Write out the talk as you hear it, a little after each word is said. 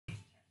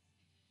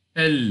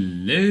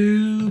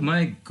Hello,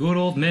 my good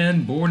old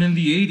man born in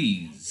the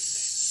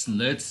 80s.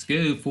 Let's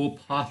go for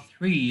part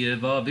 3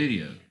 of our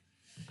video.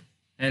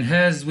 And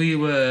as we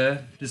were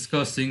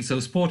discussing, so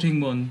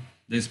Sporting 1,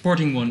 the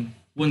Sporting 1,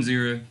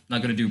 1-0,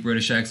 not going to do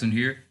British accent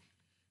here.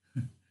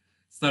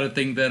 It's not a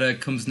thing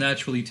that comes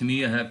naturally to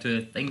me, I have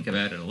to think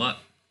about it a lot.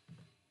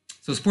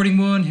 So Sporting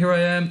 1, here I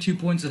am, 2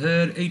 points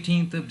ahead,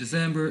 18th of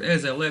December,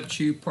 as I left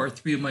you, part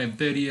 3 of my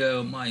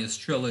video, my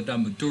Estrela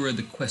Amadora.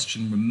 The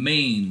question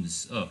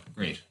remains, oh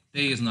great,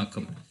 day is not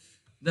coming.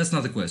 That's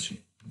not the question.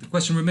 The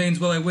question remains,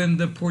 will I win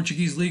the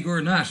Portuguese league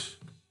or not?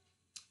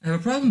 I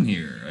have a problem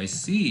here, I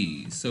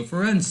see. So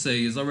Forense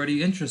is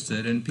already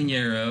interested in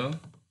Pinheiro.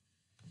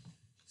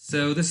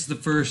 So this is the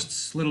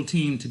first little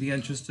team to be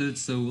interested,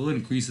 so we'll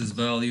increase his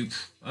value.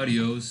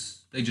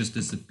 Adios, they just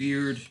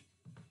disappeared.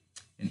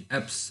 An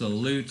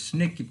absolute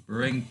Nicky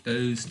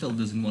Parenko still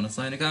doesn't want to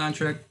sign a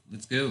contract.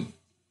 Let's go.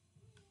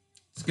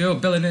 Let's go,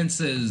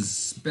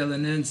 Belenenses.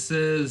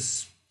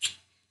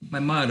 My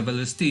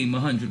marvelous team,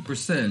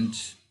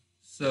 100%.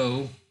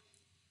 So,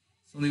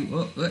 it's only,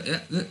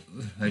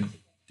 I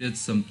did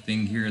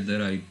something here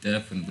that I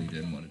definitely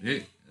didn't want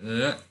to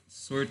do.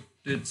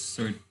 Sorted.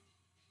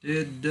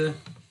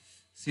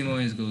 CM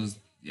always goes,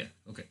 yeah,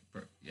 okay,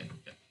 perfect, yeah.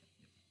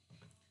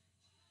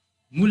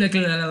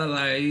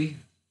 Muleklalai.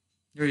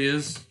 Here he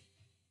is.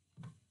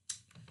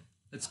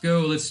 Let's go,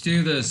 let's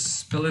do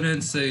this.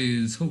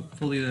 Belenenses,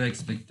 hopefully the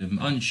next victim.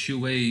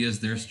 Anshué is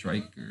their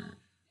striker.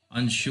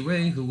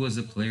 Anshué, who was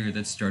a player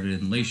that started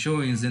in late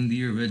showings in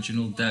the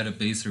original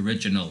database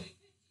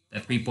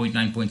that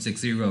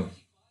 3.9.60.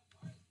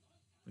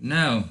 But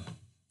now,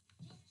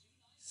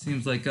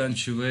 seems like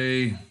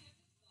Anshué.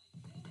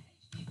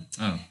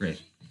 Oh,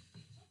 great.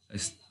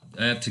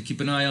 I have to keep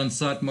an eye on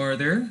Satmar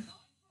there.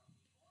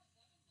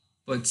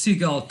 But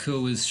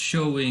Sigalko is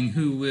showing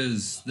who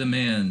is the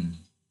man,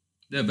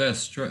 the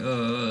best.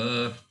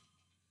 There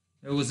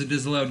was a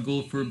disallowed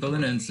goal for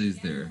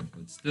Belenenses there,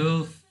 but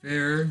still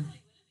fair.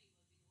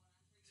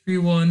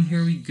 3-1.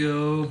 Here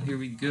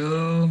we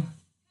go.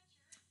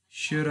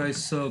 Should I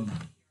sub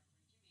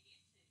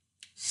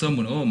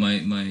someone? Oh, my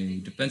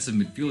defensive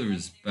midfielder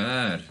is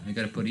bad. I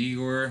gotta put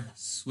Igor.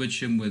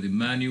 Switch him with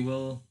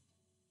Emmanuel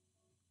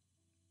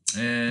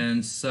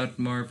and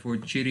Satmar for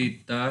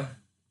Chirita.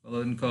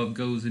 Valenkov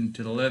goes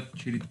into the left,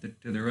 Chirita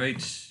to the right.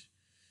 It's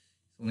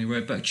only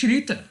right back.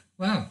 Chirita!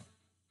 Wow.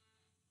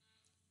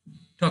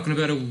 Talking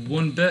about a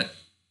one bet.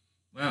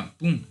 Wow,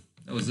 boom.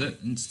 That was it.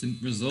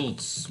 Instant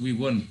results. We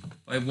won.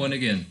 5-1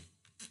 again.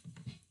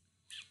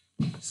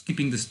 Just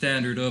keeping the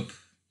standard up.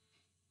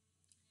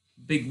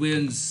 Big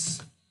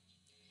wins.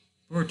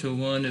 Porto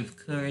won, of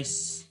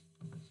course.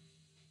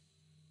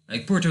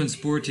 Like Porto and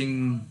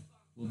Sporting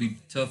will be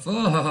tough.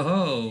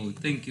 Oh,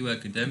 thank you,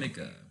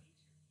 Academica.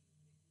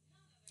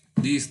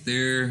 At least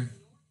they're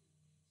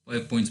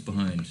 5 points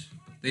behind.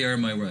 They are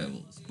my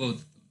rivals, both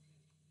of them.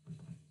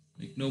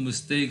 Make no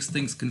mistakes,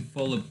 things can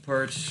fall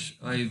apart.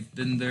 I've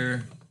been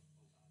there,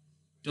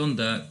 done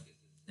that,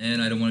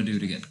 and I don't want to do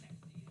it again.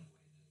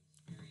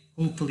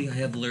 Hopefully I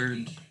have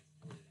learned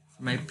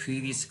from my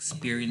previous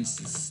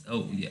experiences.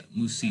 Oh yeah,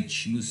 Music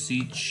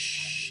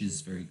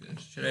is very good.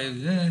 Should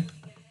I?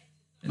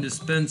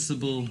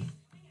 Indispensable.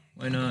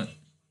 Why not?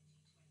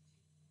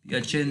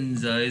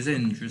 Piacenza is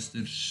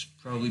interested.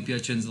 Probably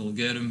Piacenza will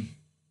get him.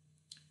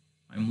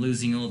 I'm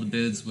losing all the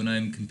bids when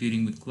I'm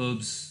competing with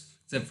clubs.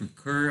 Except for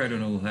Kerr, I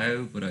don't know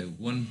how, but I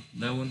won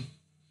that one.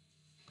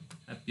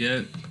 Happy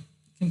out.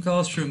 Kim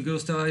Kallstrom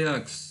goes to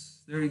Ajax.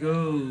 There he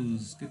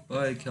goes.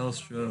 Goodbye,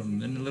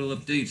 Kallstrom. And a little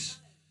update.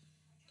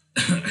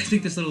 I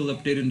think this little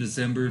update in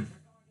December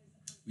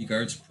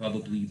regards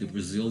probably the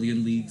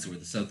Brazilian leagues or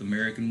the South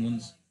American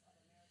ones.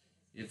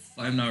 If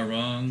I'm not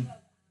wrong,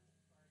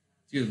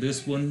 it's either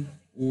this one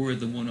or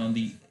the one on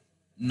the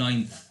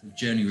 9th of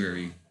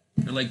January.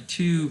 There are like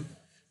 2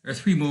 or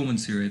 3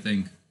 moments here, I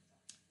think.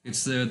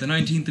 It's the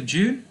 19th of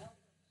June.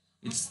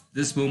 It's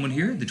this moment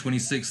here, the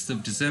 26th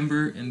of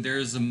December, and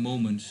there's a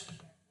moment.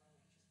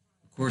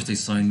 Of course they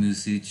signed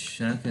Music.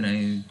 How can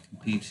I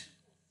compete?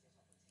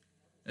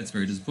 That's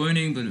very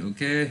disappointing, but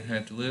okay, I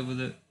have to live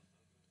with it.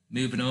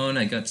 Moving on,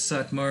 I got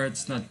Satmar.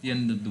 It's not the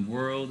end of the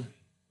world.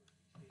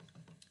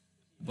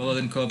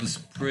 Valenkov is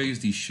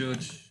praised, he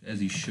should, as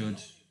he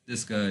should.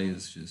 This guy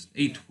is just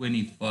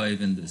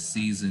 825 in the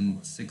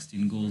season,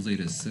 16 goals, 8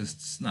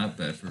 assists. Not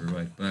bad for a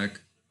right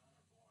back.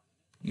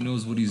 He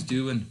knows what he's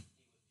doing.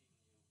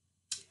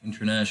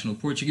 International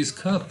Portuguese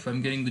Cup.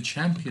 I'm getting the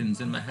champions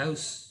in my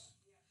house.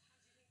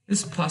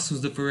 Is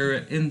Passos de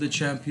Ferreira in the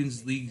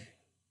Champions League?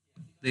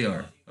 They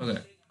are.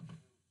 Okay.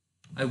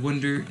 I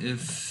wonder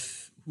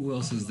if... Who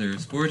else is there?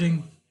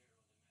 Sporting?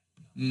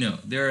 No,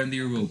 they're in the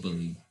Europa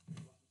League.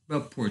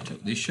 About Porto.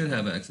 They should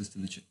have access to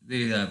the...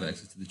 They have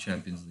access to the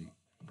Champions League.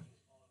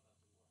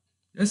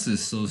 This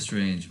is so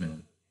strange,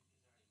 man.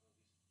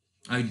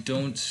 I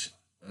don't...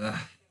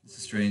 this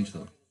is strange,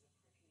 though.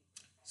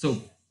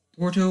 So,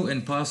 Porto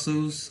and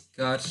Passos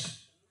got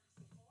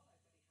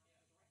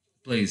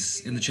place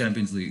in the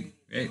Champions League,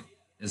 right?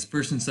 As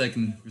first and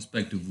second,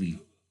 respectively.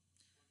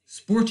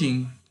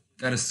 Sporting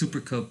got a Super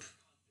Cup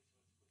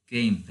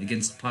game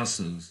against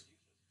Passos.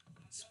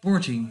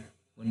 Sporting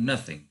won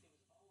nothing.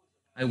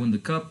 I won the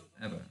cup.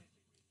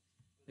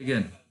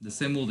 Again, the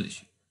same old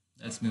issue.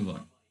 Let's move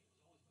on.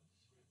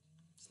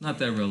 It's not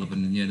that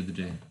relevant in the end of the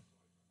day.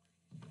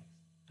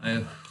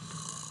 I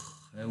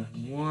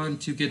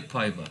want to get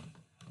Paiva.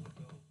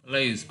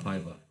 Please,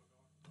 Paiva.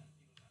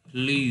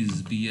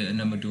 Please be an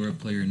Amadora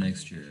player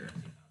next year.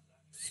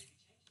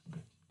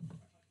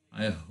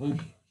 I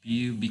hope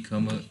you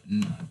become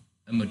an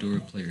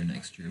Amadora player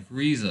next year.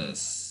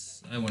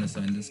 Rizas. I want to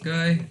sign this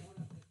guy.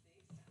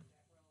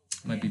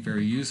 Might be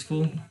very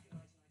useful.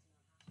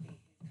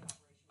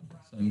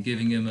 So I'm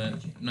giving him a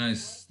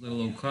nice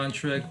little old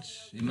contract.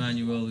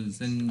 Emmanuel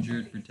is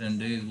injured for 10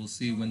 days. We'll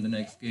see when the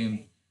next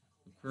game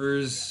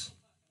occurs.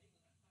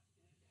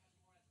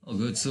 All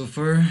good so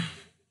far.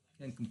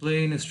 Can't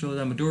complain.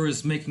 Estrela Amadora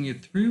is making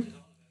it through.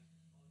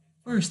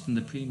 First in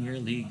the Premier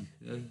League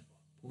of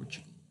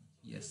Portugal.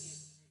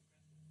 Yes.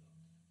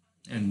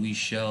 And we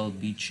shall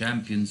be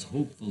champions,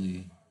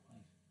 hopefully.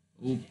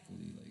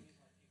 Hopefully,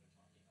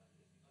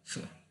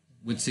 like...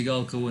 with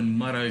Sigalco and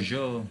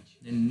Marajo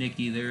and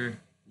Nicky there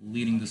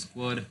leading the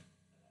squad.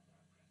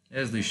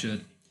 As they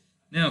should.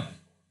 Now,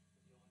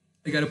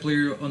 I got a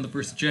player on the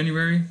 1st of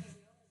January.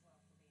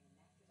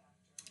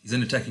 He's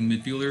an attacking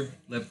midfielder,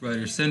 left, right,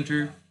 or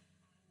center.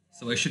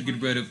 So I should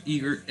get rid of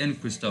Igor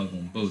and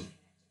Cristóbal, both.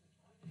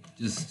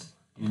 Just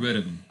rid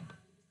of them.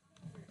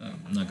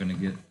 I'm not going to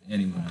get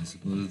anyone, I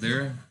suppose,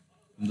 there.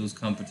 From those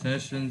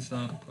competitions,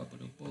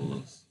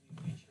 Papadopoulos.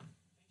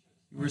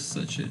 You were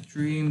such a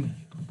dream.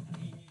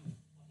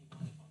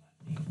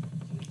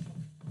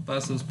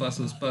 Passos,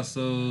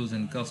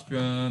 and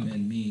Kallstrom,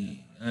 and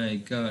me. I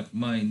got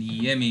my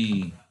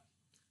Niemi,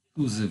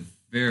 who's a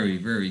very,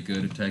 very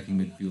good attacking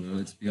midfielder,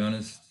 let's be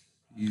honest.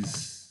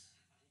 He's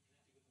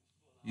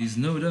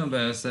no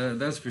dumbass,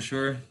 that's for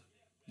sure.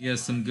 He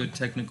has some good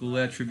technical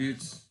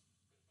attributes.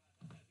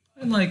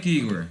 Unlike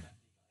Igor,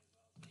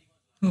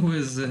 who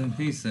is a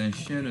piece of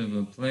shit of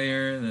a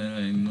player that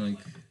I'm like,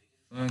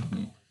 fuck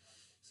me.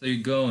 So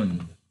you're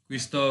going.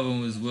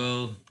 Cristóbal as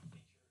well.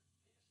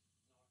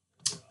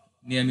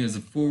 Niemi is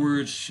a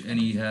forward, and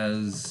he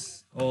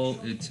has all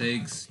it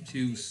takes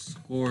to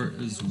score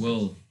as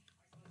well.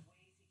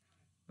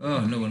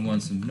 Oh, no one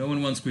wants him. No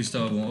one wants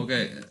Cristóbal.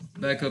 Okay,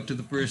 back up to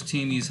the first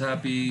team. He's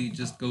happy.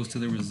 Just goes to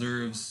the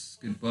reserves.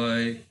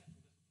 Goodbye.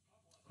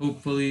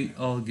 Hopefully,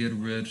 I'll get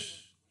rid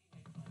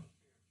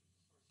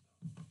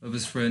of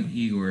his friend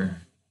Igor.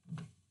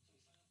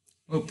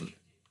 Hopefully.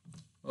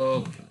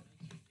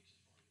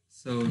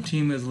 So,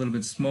 team is a little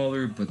bit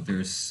smaller, but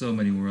there's so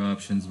many more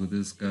options with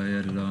this guy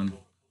added on.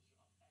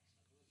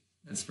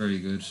 That's very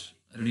good.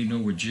 I don't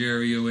even know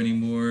Rogerio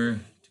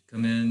anymore to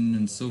come in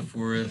and so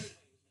forth.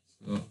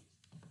 So,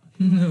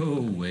 no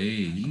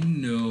way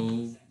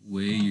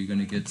you're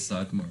gonna get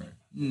Satmar.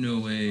 No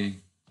way.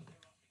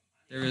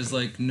 There is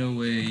like no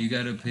way. You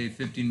gotta pay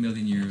 15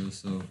 million euros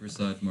so for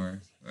Satmar.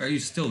 Are you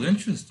still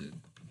interested?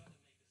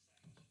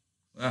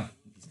 Wow,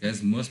 these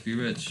guys must be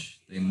rich.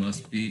 They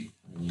must be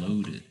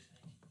loaded.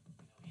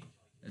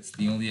 That's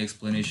the only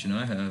explanation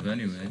I have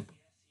anyway.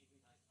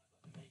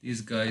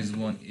 These guys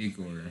want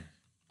Igor.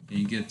 Can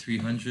you get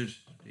 300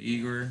 to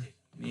Igor?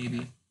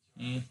 Maybe.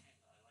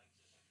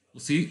 We'll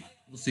see.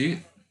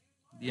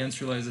 The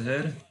answer lies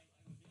ahead.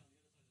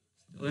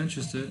 Still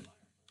interested.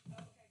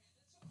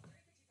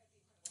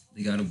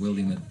 They got a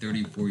William at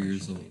 34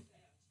 years old.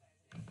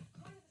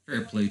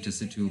 Fair play to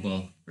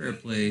Setúbal. Fair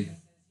play.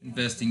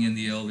 Investing in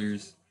the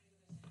elders.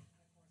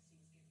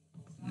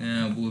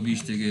 Now,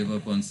 Boavista gave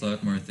up on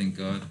Satmar, thank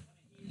God.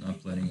 I'm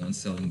not planning on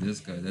selling this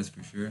guy, that's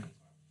for sure.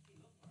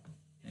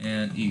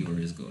 And Igor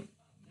is good.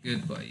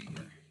 Goodbye,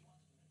 Igor.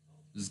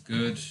 This is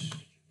good.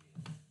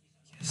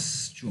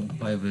 Yes, João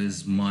Paiva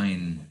is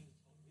mine.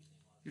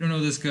 If you don't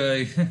know this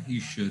guy, you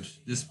should.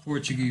 This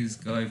Portuguese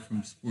guy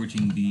from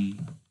Sporting B.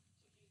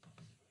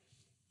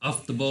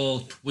 Off the ball,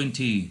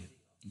 20.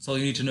 That's all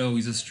you need to know.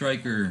 He's a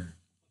striker.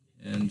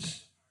 And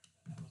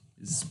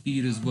his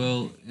speed as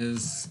well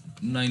is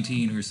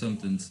 19 or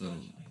something. So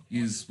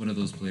he's one of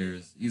those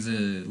players. He's a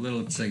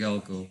little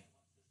Tsegalco.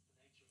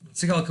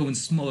 Tsegalco in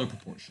smaller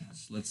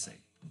proportions, let's say.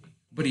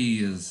 But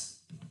he is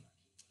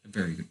a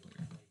very good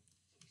player.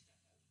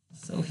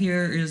 So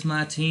here is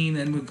my team,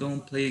 and we're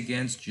going to play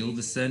against Gil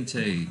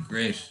Vicente.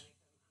 Great.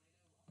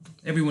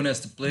 Everyone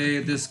has to play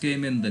this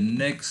game in the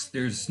next.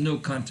 There's no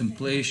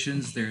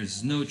contemplations.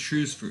 There's no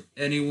truce for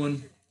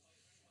anyone.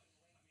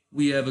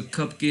 We have a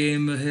cup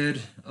game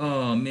ahead.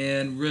 Oh,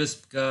 man.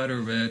 Risp got a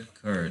red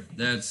card.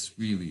 That's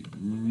really,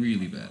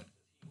 really bad.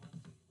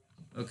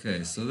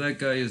 Okay, so that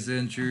guy is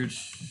injured.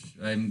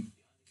 I'm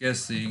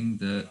guessing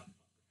that...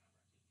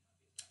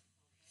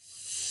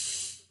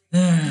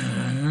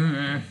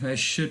 I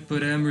should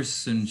put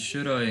Emerson,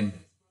 should I?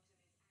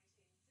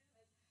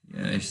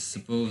 Yeah, I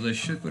suppose I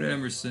should put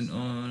Emerson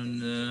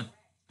on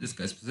this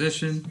guy's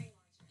position.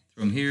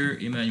 From here,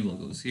 Emmanuel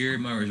goes here.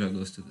 Maraja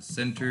goes to the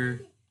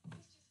center.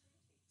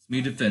 It's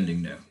me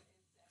defending now.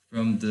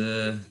 From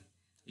the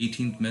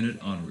 18th minute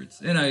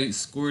onwards. And I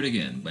scored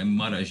again by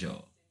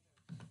Maraja.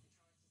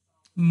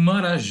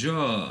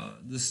 Maraja,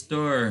 the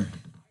star.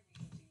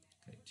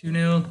 Okay,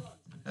 2-0.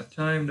 Half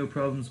time, no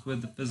problems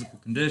with the physical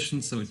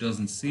conditions, so it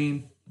doesn't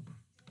seem.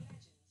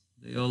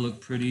 They all look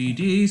pretty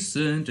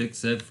decent,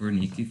 except for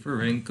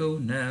Nikiforenko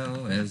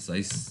now, as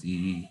I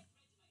see.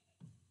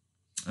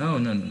 Oh,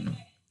 no.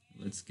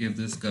 Let's give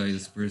this guy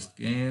his first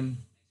game.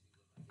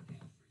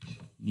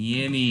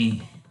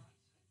 Niemi.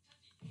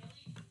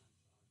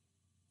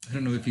 I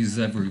don't know if he's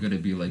ever going to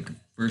be like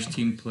first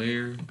team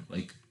player,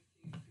 like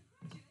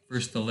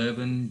first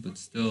 11, but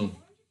still.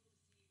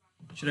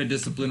 Should I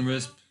discipline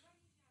Risp?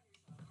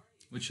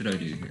 What should I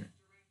do here?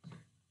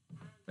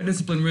 If I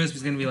discipline Risp,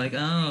 he's going to be like,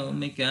 oh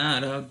my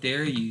god, how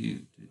dare you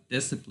to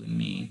discipline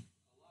me.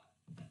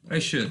 But I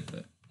should,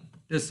 but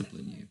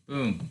discipline you.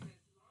 Boom.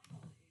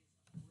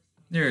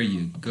 There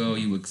you go.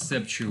 You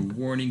accept your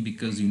warning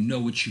because you know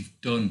what you've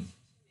done.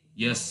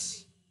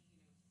 Yes.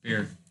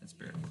 Fair. That's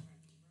fair.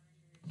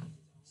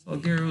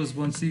 Salgueros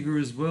wants Igor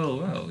as well.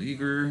 Wow,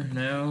 Igor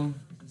now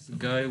is the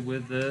guy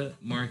with the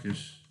market.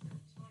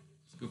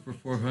 Let's go for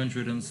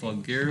 400 on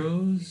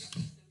Salgueros.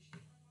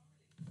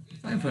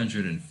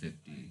 550.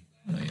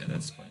 Oh yeah,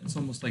 that's fine. It's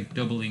almost like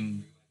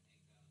doubling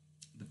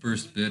the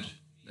first bid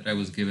that I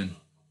was given.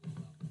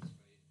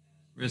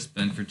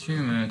 Wristband for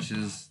 2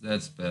 matches.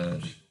 That's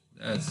bad.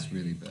 That's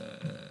really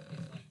bad.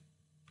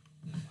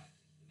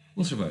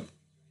 We'll survive.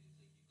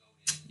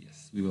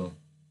 Yes, we will.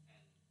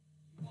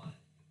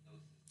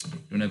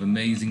 Don't have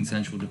amazing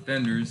central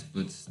defenders,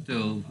 but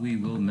still, we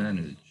will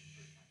manage.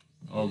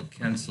 I'll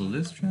cancel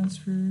this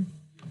transfer.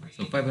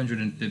 So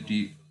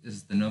 550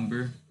 is the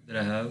number that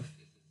I have.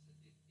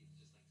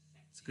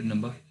 It's a good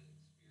number.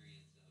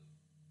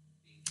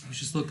 I was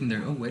just looking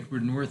there. Oh,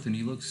 Edward North, and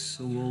he looks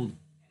so old.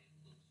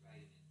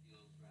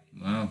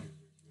 Wow.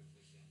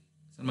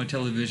 It's on my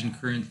television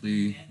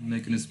currently,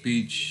 making a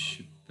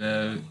speech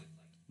about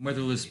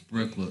Motherless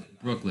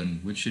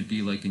Brooklyn, which should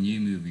be like a new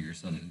movie or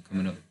something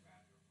coming up.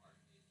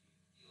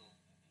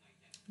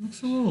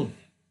 Looks so old.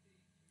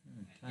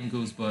 Time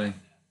goes by.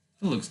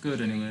 Still looks good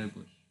anyway,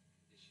 but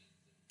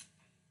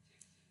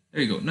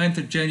there you go. 9th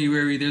of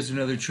January, there's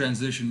another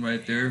transition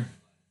right there.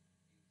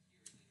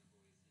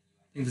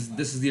 I think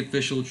this is the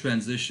official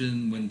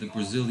transition when the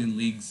Brazilian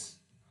leagues,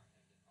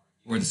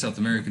 or the South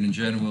American in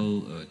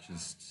general,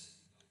 just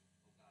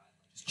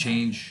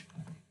change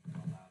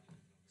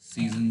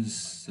seasons.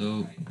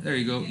 So there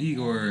you go.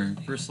 Igor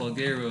for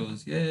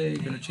Salgueros. Yay,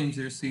 gonna change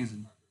their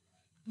season.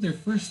 They're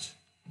first.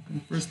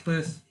 In first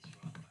place.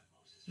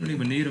 You don't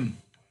even need him.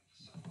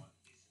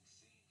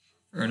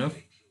 Fair enough.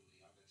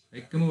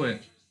 Take him away.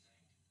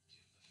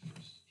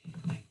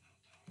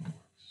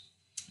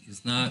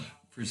 He's not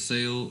for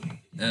sale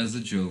as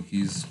a joke.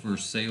 He's for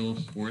sale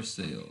for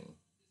sale.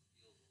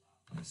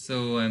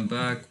 So I'm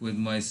back with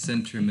my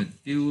center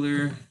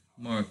midfielder,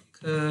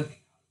 Marca.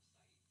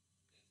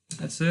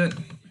 That's it.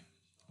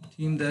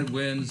 Team that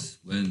wins,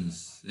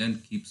 wins,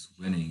 and keeps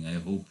winning, I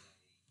hope.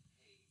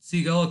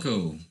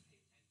 Sigalco.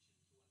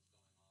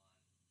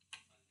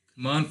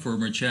 Come on,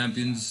 former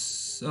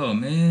champions. Oh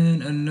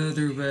man,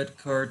 another red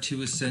card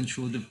to a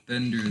central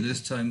defender.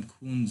 This time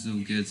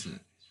Kunzo gets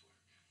it.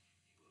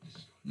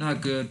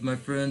 Not good, my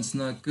friends,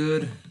 not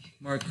good.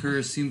 Mark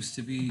Kerr seems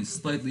to be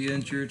slightly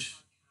injured.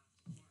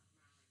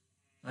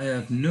 I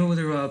have no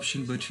other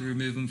option but to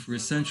remove him for a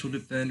central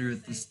defender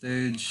at this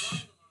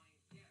stage.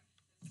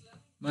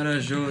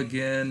 Marajo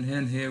again,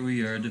 and here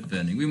we are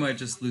defending. We might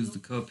just lose the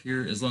cup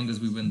here, as long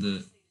as we win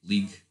the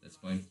league, that's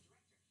fine.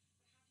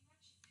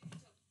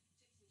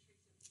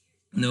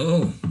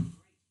 No.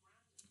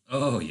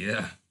 Oh,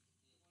 yeah.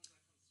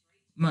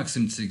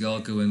 Maxim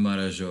Tsigalko and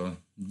Marajo.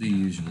 The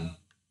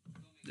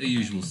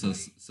usual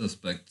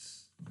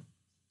suspects.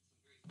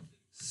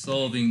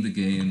 Solving the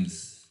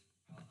games.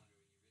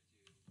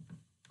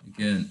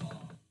 Again.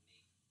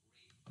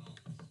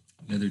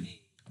 Another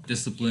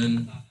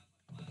discipline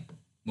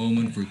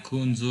moment for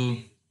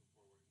Kunzo.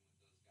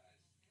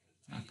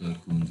 Not good,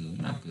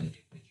 Kunzo. Not good.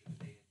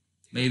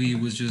 Maybe it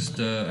was just,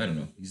 I don't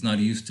know, he's not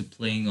used to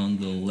playing on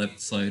the left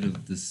side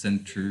of the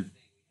center.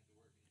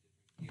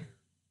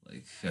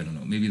 Like, I don't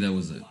know, maybe that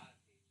was it.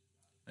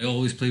 I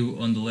always play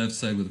on the left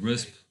side with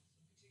Risp.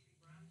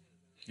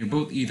 They're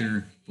both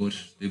either foot.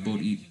 They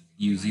both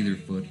use either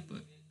foot,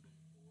 but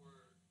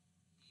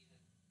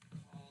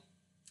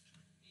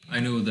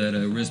I know that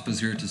Risp is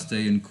here to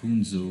stay, and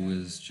Kunzo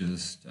is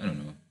just, I don't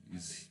know,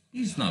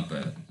 he's not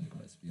bad,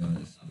 let's be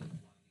honest. But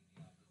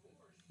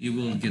he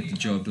will get the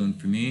job done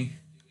for me.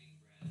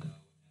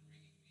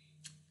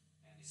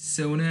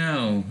 So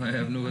now, I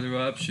have no other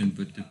option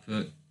but to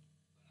put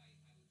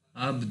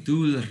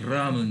Abdul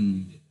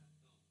Rahman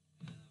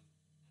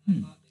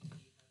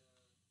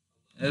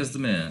as the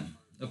man.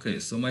 Okay,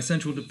 so my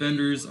central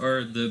defenders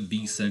are the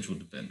B central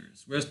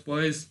defenders.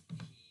 Rest-wise,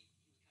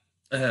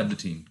 I have the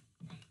team.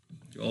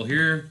 You're all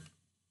here.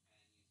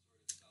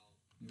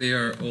 They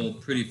are all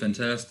pretty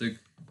fantastic.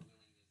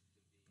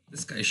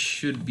 This guy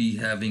should be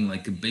having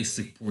like a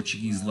basic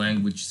Portuguese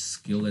language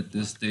skill at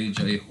this stage,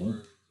 I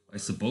hope. I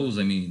suppose,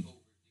 I mean,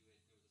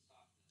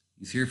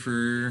 He's here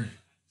for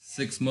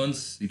 6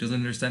 months. He doesn't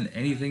understand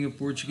anything of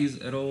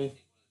Portuguese at all.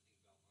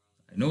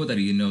 I know that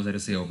he knows how to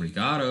say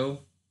obrigado,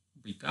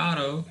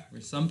 obrigado, or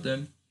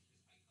something.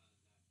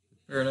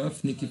 Fair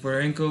enough.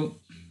 Nikiforenko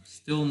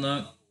still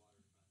not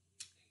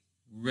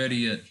ready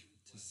yet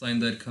to sign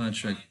that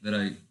contract that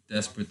I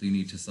desperately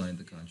need to sign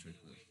the contract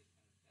with.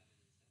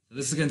 So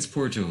this is against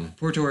Porto.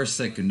 Porto are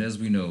second, as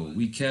we know.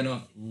 We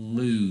cannot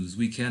lose.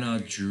 We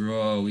cannot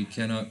draw. We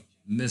cannot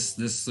miss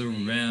this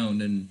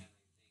around. And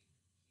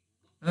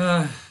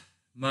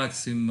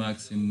Maxim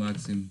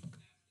Tsigalko.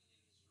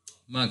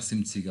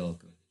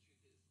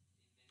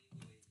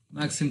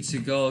 Maxim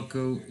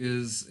Tsigalko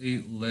is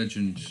a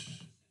legend.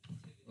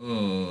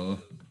 Oh,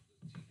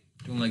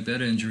 don't like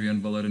that injury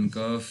on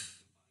Volodinkov.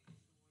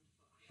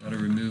 Gotta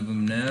remove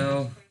him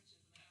now.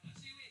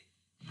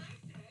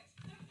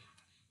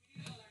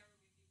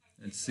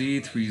 Let's see,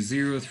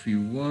 3-0,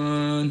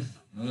 3-1.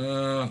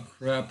 Oh,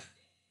 crap.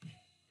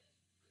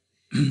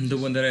 The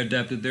one that I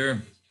adapted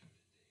there.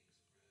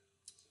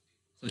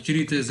 So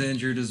Chirita is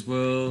injured as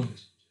well.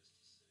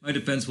 My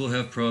defense will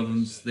have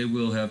problems. They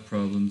will have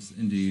problems,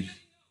 indeed.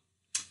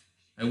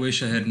 I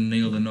wish I had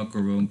nailed a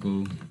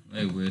Nokoronko.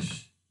 I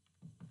wish.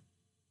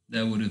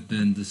 That would have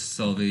been the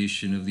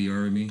salvation of the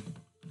army.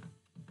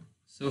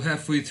 So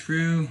halfway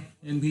through,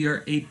 and we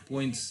are 8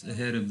 points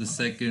ahead of the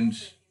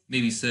second,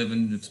 maybe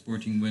 7 if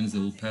Sporting wins, they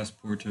will pass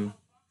Porto.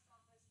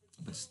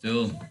 But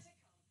still,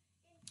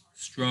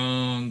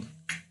 strong,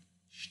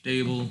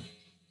 stable.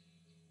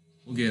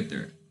 We'll get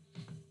there.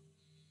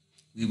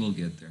 We will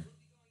get there.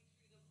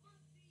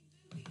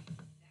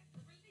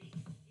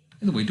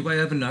 By the way, do I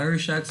have an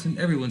Irish accent?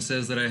 Everyone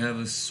says that I have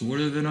a sort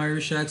of an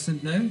Irish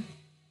accent now.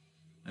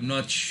 I'm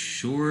not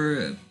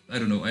sure. I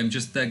don't know. I'm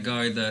just that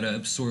guy that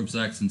absorbs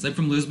accents. I'm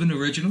from Lisbon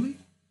originally.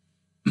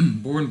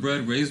 Born,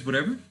 bred, raised,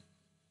 whatever.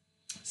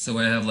 So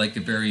I have like a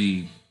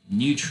very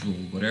neutral,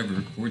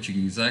 whatever,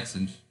 Portuguese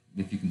accent,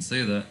 if you can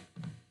say that.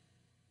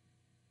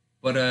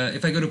 But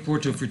if I go to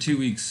Porto for 2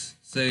 weeks,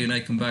 say, and I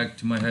come back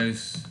to my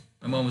house,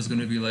 my mom is going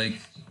to be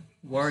like,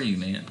 "Who are you,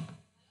 man?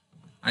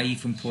 Are you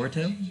from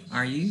Porto?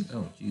 Are you?"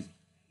 Oh, jeez.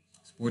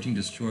 Sporting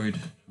destroyed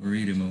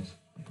Marítimo.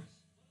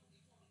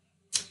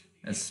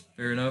 That's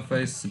fair enough,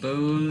 I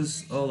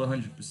suppose. All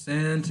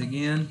 100%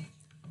 again.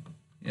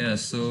 Yeah,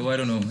 so I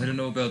don't know. I don't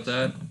know about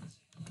that.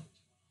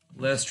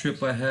 Last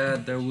trip I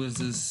had, there was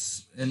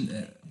this...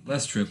 And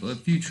last trip, a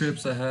few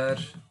trips I had,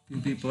 a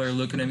few people are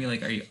looking at me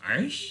like, "Are you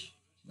Irish?"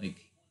 Like,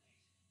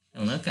 "I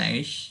don't look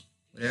Irish."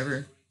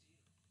 Whatever.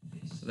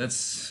 So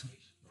that's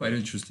quite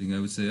interesting, I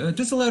would say.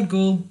 Disallowed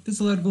goal.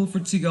 Disallowed goal for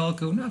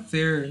Tsigalko. Not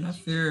fair. Not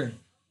fair.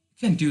 You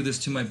can't do this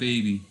to my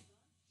baby.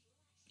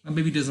 My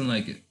baby doesn't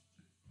like it.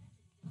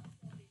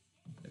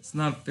 It's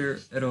not fair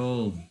at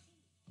all.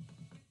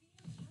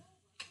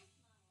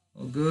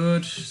 All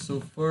good so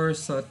far.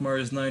 Satmar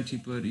is 90,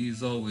 but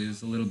he's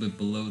always a little bit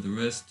below the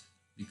rest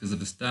because of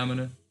his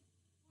stamina.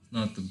 It's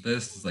not the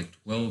best. It's like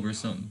 12 or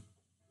something.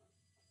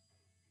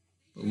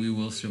 But we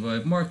will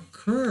survive. Mark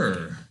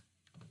Kerr.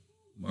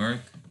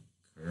 Mark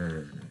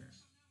Kerr.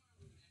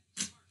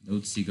 No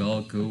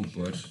Tsigalko,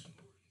 but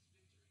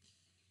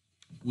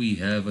we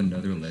have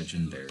another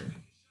legend there.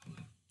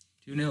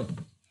 2-0.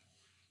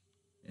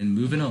 And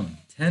moving on.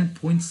 10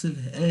 points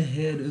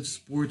ahead of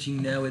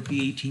Sporting now at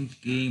the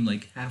 18th game,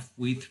 like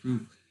halfway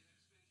through.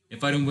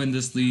 If I don't win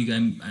this league,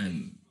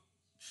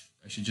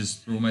 I should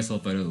just throw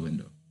myself out of the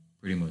window,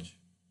 pretty much.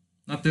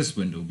 Not this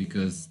window,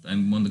 because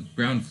I'm on the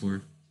ground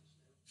floor.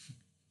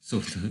 So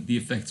the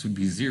effects would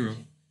be 0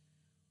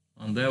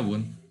 on that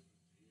one.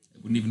 I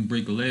wouldn't even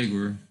break a leg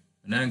or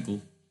an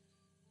ankle.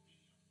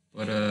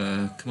 But,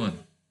 come on.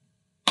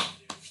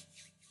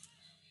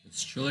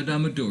 Estrela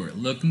Amadora,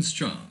 looking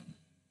strong.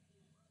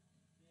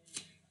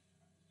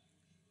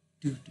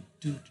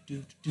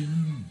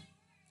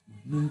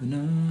 Moving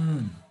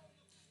on.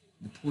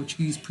 The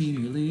Portuguese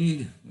Premier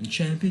League, when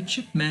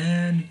Championship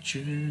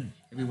Manager.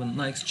 Everyone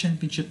likes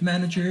Championship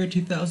Manager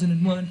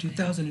 2001,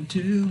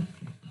 2002.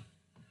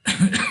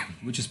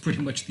 Which is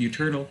pretty much the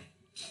eternal.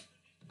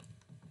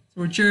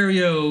 So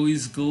Rogerio,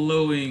 he's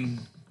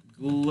glowing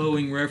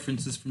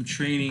references from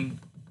training.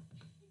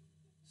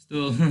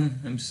 Still,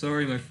 I'm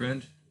sorry, my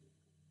friend.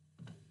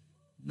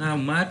 Not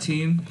on my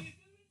team.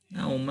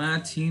 Not on my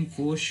team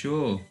for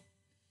sure.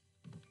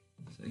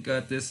 So I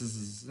got this as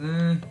it's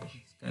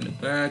kind of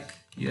back.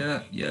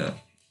 Yeah.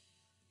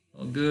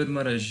 All good.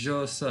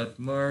 Marajo,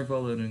 Satmar,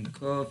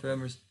 Volodinkov,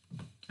 Emerson.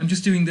 I'm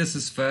just doing this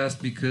as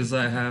fast because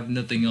I have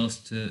nothing else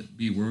to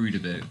be worried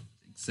about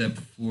except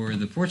for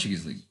the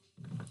Portuguese League.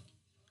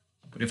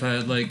 But if I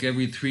had like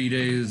every 3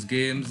 days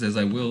games, as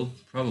I will,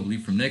 probably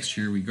from next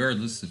year,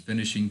 regardless of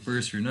finishing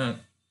first or not,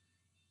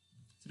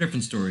 it's a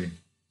different story.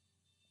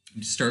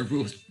 You start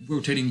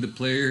rotating the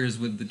players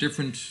with the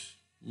different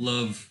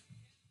love,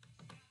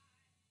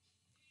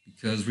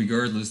 because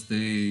regardless,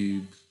 they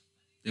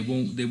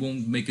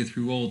won't make it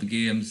through all the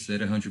games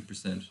at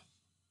 100%.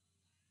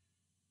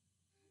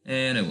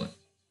 And I won.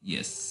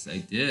 Yes, I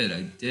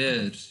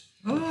did.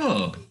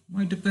 Oh,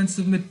 my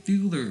defensive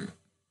midfielder.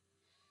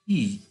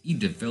 He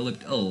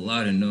developed a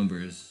lot of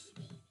numbers.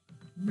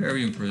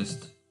 Very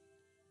impressed.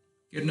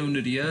 Getting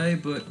under the eye,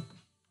 but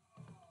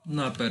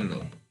not bad at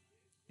all.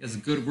 He has a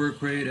good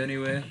work rate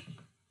anyway.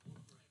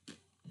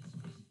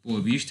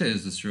 Boy, Vishta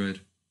is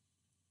destroyed.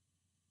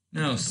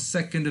 Now,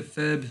 2nd of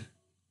Feb,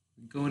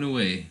 going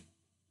away.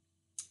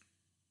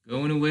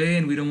 Going away,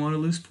 and we don't want to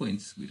lose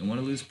points. We don't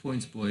want to lose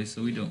points, boys,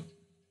 so we don't.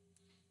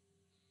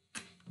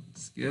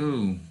 Let's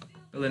go.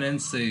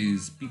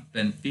 Belenenses beat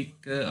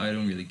Benfica. I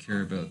don't really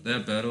care about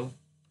that battle.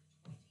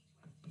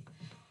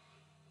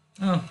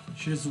 Oh,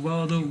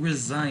 Gesualdo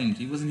resigned.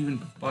 He wasn't even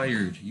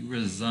fired. He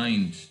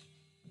resigned.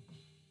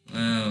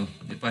 Wow.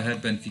 If I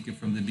had Benfica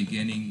from the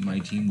beginning, my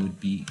team would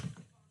be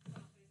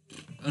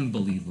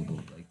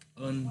unbelievable. Like,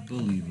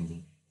 unbelievable.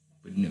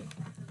 But no.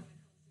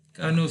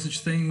 Got no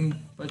such thing.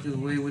 By the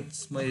way,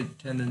 what's my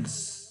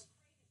attendance?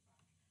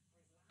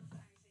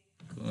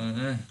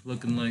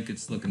 Looking like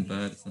it's looking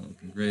bad. It's not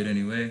looking great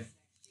anyway.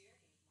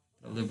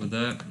 I'll live with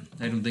that.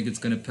 I don't think it's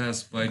going to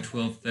pass by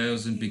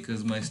 12,000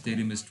 because my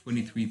stadium is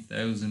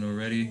 23,000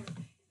 already.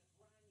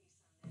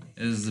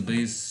 As the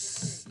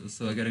base,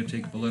 so I got to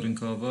take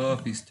Bolodenkov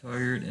off. He's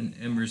tired, and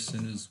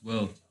Emerson as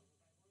well.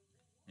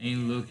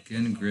 Ain't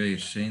looking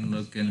great. Ain't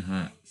looking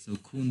hot. So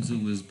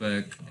Kunzu is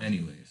back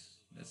anyways.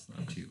 That's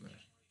not too bad.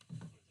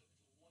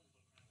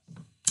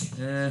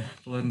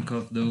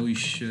 Bolodenkov, though, he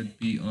should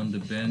be on the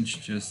bench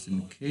just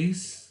in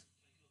case.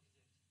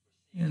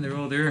 And they're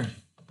all there.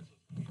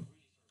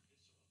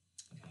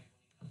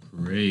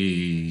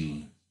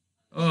 Pray.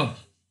 Oh,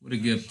 what a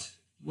gift.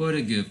 What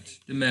a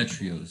gift.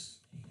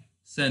 Demetrios.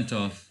 Sent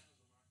off.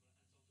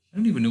 I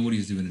don't even know what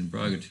he's doing in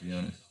Braga, to be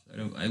honest.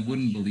 I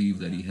wouldn't believe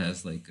that he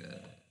has like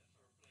a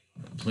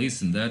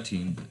place in that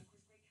team, but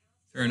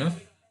fair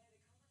enough.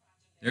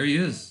 There he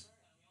is.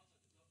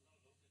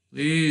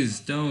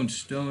 Please don't,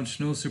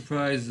 no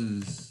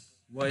surprises.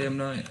 Why am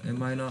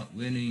I not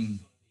winning?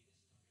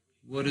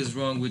 What is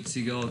wrong with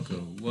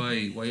Tsigalko?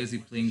 Why is he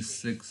playing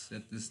 6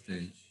 at this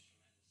stage?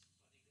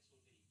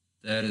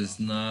 That is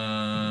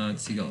not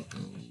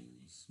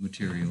Tsigalko's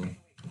material.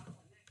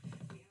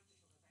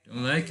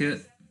 Don't like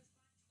it.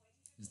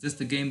 Is this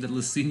the game that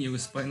Licinho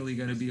is finally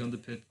going to be on the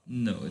pit?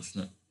 No, it's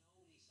not.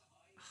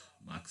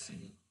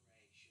 Maxim.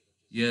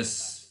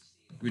 Yes,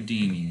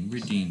 redeeming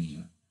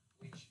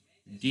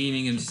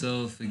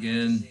himself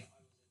again.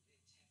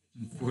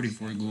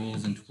 44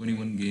 goals in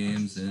 21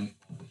 games, and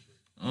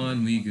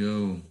on we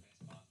go.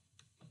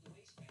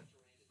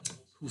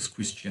 Who's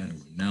Cristiano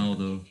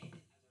Ronaldo?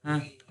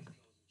 Huh?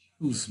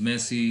 Who's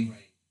Messi?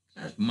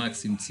 Got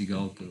Maxim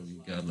Tsigalko.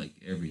 You got like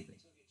everything.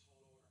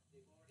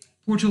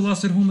 Porto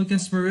lost at home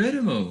against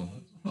Maritimo.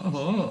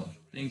 Oh,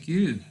 thank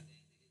you.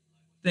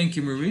 Thank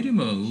you,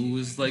 Maritimo, who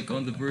was like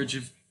on the verge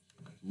of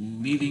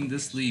leaving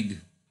this league.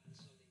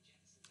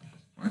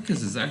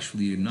 Marcus is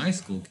actually a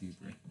nice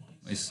goalkeeper.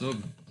 My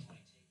sub.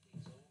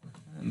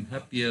 I'm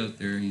happy out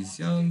there. He's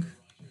young.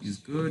 He's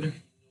good.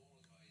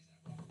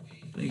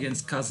 Play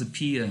against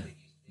Casapia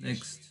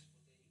next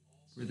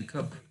for the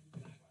cup,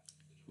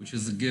 which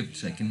is a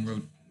gift. I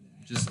can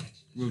just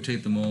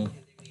rotate them all.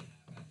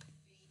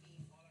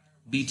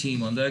 B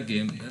team on that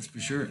game, that's for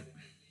sure.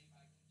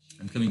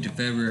 I'm coming to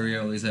February.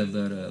 I always have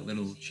that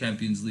little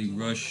Champions League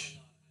rush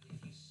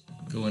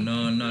going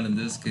on. Not in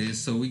this case.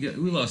 So we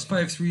lost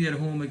 5-3 at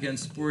home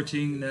against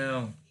Sporting.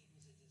 Now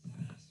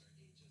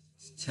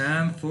it's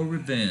time for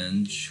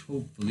revenge.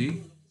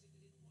 Hopefully.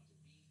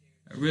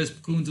 At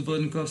risk, Kunz,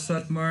 Bolodenkov,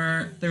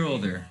 Satmar. They're all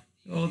there.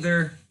 All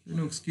there. There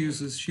are no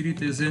excuses.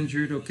 Shirita is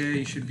injured. Okay,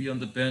 he should be on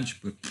the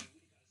bench, but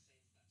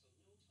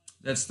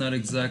that's not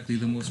exactly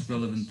the most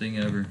relevant thing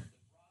ever.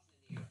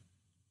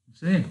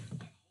 See?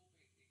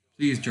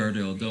 Please,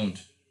 Jardel, don't.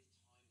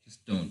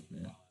 Just don't,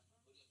 man.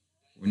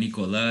 Or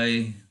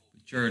Nikolai.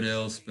 But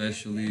Jardel,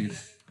 especially,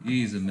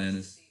 he's a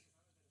menace.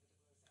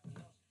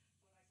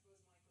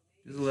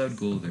 Disallowed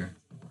goal there.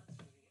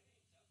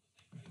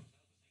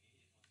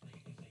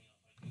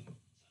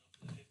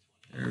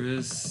 There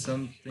is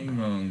something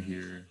wrong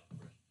here.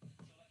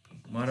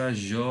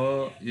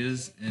 Marajó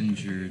is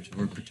injured,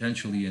 or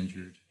potentially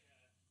injured.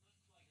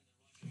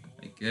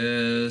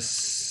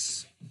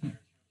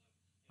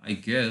 I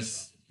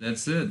guess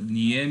that's it.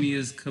 Niemi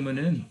is coming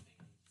in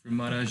for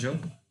Marajó.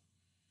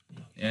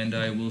 And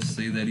I will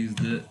say that he's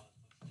the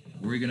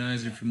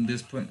organizer from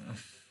this point.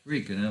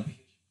 Freaking hell.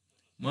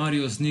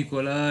 Marius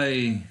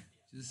Nicolai.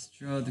 Just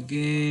draw the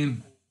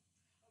game.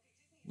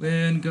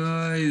 Win,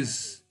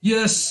 guys.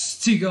 Yes,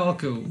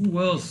 Tsigalko.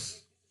 Who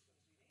else?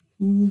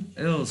 Who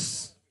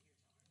else?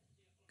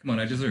 Come on,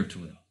 I deserve to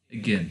win.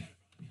 Again.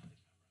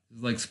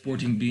 It's like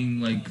Sporting being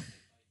like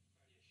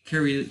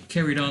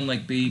carried on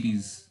like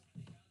babies.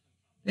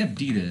 They have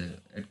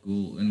Dita at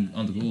goal and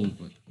on the goal,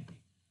 but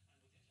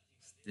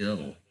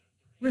still.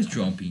 Where's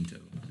John Pinto?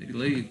 Did he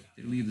leave?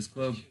 Did he leave this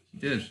club? He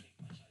did.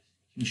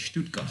 In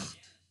Stuttgart.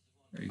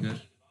 Very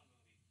good.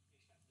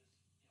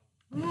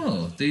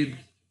 Oh, they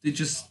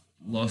just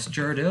lost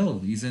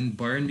Jardel. He's in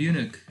Bayern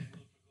Munich.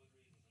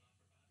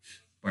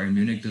 Bayern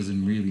Munich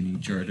doesn't really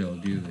need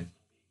Jardel, do they?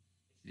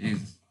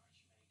 Jeez.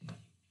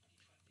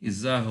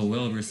 Zaho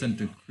Elver sent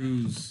to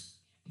Cruz.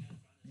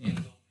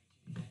 Man,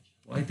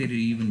 why did it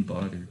even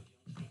bother?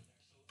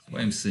 That's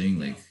why I'm saying,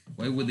 like,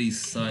 why would they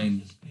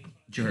sign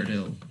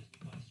Jardel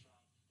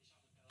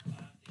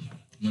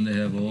when they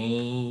have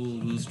all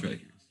those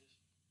strikers?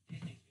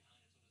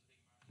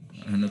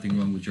 Nothing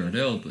wrong with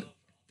Jardel, but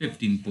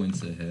 15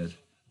 points ahead.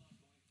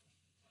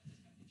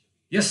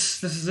 Yes,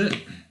 this is it.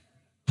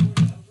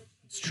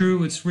 It's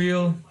true, it's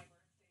real.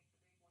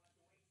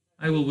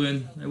 I will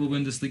win. I will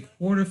win this league.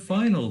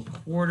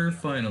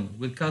 Quarterfinal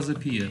with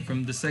Casapia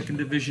from the 2nd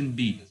Division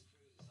B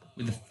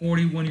with a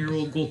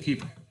 41-year-old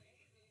goalkeeper.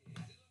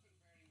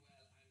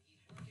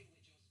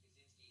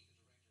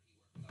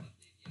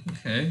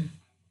 Okay.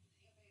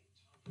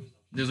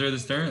 These are the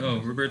stars. Oh,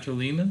 Roberto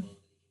Lima.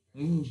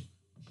 Ooh,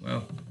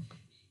 wow.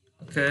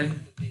 Okay.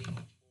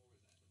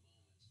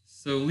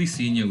 So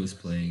Licinho is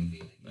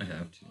playing. I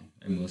have to.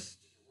 I must.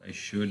 I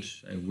should.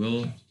 I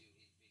will.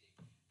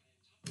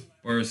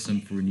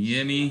 Barsam for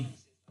Niemi.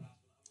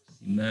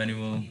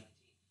 Emmanuel.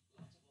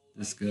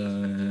 This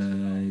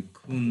guy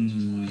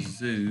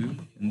Kunzu.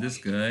 And this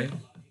guy.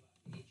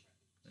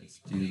 Let's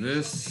do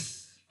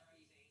this.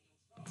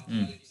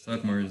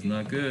 Sakmar is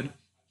not good.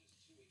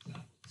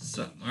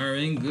 Sakmar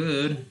ain't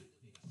good.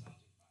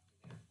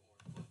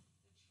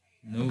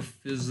 No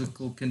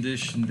physical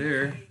condition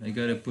there. I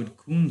gotta put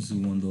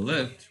Kunzu on the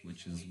left,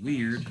 which is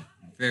weird.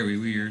 Very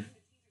weird.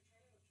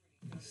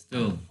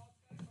 Still.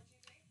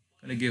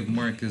 Gonna give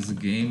Marcus a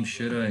game,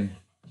 should I?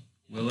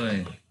 Will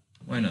I?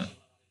 Why not?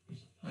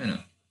 Why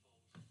not?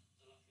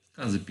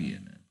 Casapia,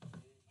 man.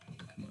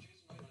 Come on.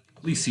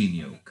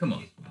 Licinho, come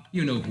on.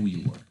 You know who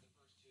you are.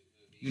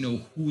 You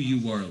know who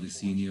you are,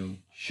 Licinho.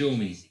 Show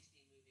me.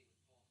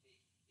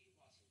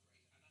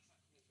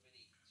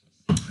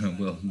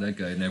 Well, that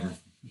guy never...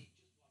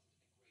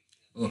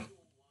 Oh.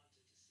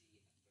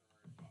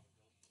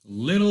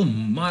 Little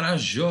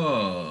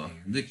Marajó.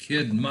 The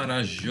kid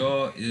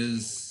Marajó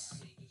is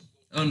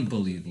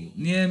unbelievable.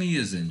 Niemi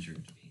is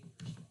injured.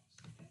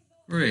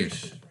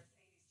 Great.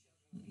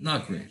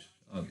 Not great,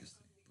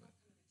 obviously.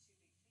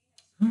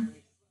 But... Huh?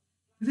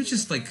 Did they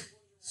just, like,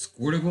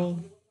 scored a goal?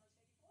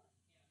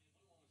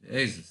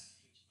 Jesus.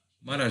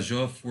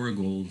 Marajó, 4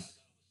 goals.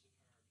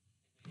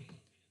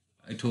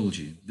 I told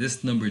you,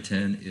 this number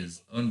 10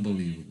 is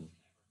unbelievable.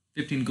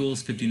 15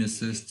 goals, 15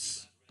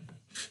 assists.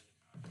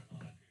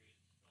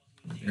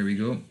 There we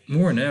go.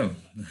 More now.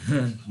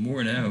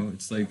 More now.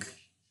 It's like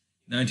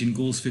 19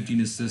 goals,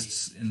 15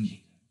 assists in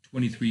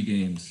 23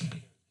 games.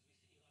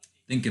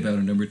 Think about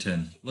a number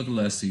 10. Look at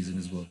last season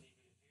as well.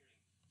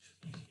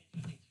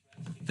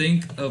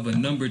 Think of a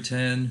number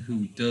 10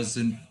 who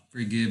doesn't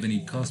forgive, and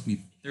he cost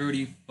me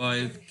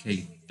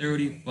 35k,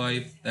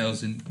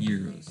 35,000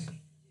 euros.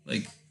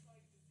 Like,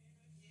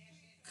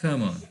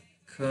 come on.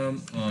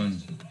 Come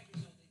on.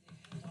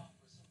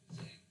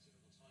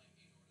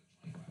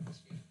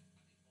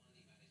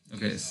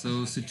 Okay,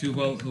 so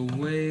Setúbal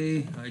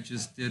away. I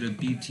just did a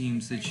B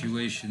team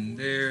situation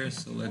there,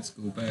 so let's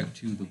go back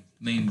to the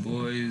main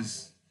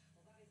boys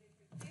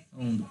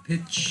on the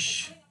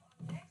pitch.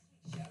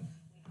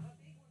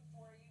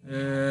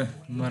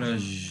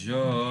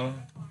 Marajó.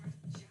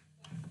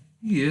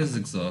 He is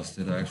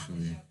exhausted,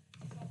 actually.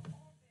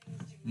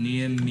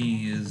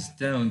 Niemi is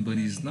down, but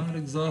he's not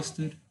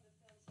exhausted.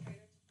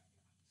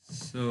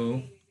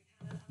 So,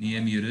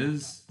 Niemi it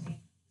is.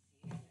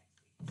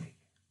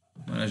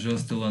 Marajó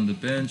still on the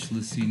bench.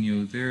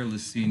 Licinho there.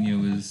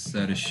 Licinho is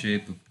out of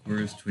shape, of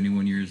course.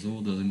 21 years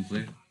old, doesn't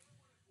play.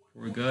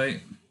 Poor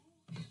guy.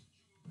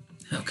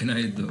 How can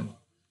I, though?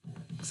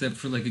 Except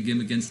for like a game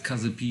against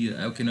Casapia,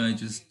 how can I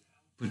just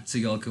put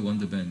Tsigalco on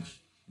the bench?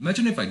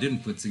 Imagine if I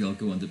didn't put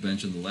Tsigalco on the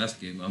bench in the last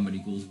game. How many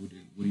goals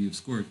would he have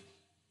scored?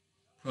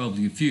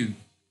 Probably a few.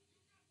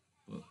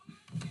 But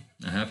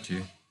I have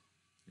to.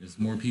 There's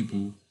more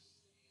people.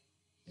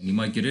 And he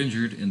might get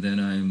injured, and then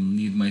I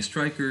need my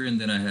striker, and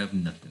then I have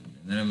nothing.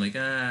 And then I'm like,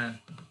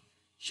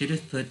 should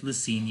have put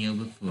Licinho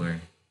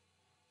before.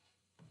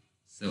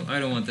 So I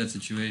don't want that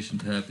situation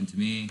to happen to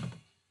me.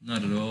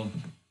 Not at all.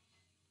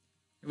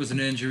 There was an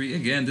injury.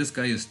 Again, this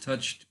guy is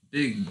touched.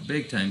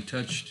 Big time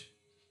touched.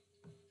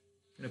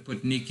 Gonna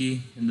put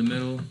Niki in the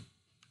middle.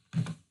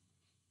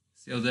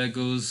 See how that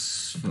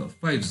goes. Well,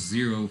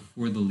 5-0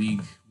 for the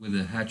league with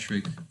a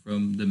hat-trick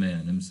from the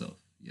man himself.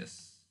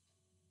 Yes.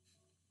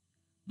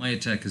 My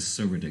attack is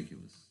so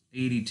ridiculous.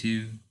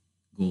 82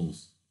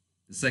 goals.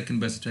 The second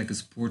best attack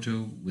is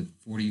Porto with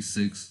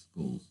 46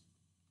 goals.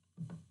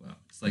 Wow.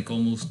 It's like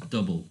almost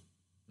double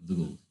of the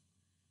goals.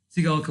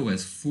 Tsigalco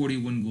has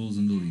 41 goals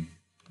in the league.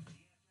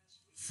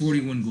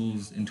 41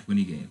 goals in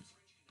 20 games.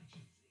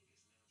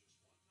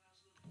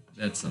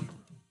 That's something.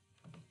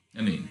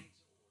 I mean,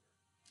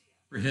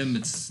 for him,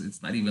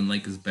 it's not even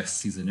like his best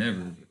season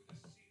ever. But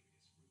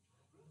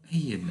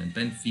hey, man,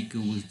 Benfica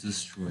was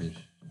destroyed.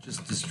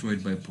 Just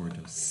destroyed by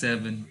Porto.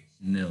 7-0.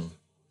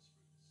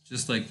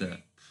 Just like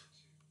that.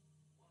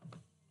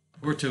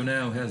 Porto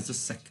now has the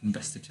second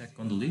best attack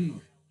on the league.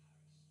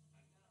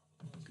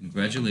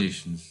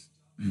 Congratulations.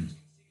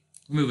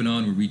 Moving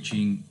on, we're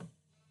reaching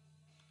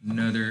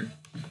another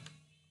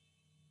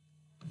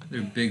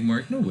They're big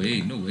mark. No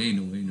way, no way,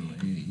 no way, no way.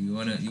 You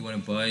wanna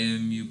buy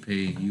him, you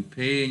pay. You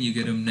pay and you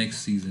get him next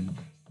season.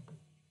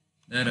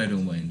 That I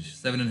don't mind.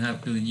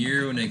 7.5 million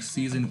euro next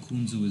season.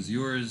 Kunzu is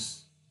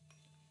yours.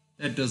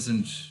 That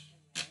doesn't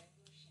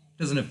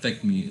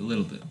affect me a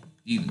little bit.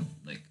 Even.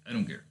 Like, I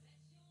don't care.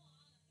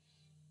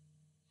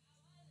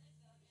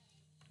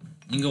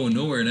 Ain't going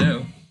nowhere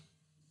now.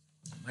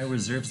 My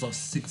reserves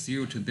lost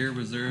 6-0 to their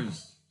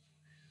reserves.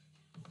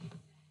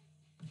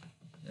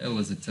 That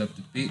was a tough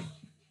defeat.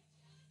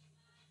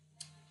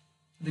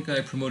 The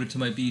guy promoted to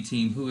my B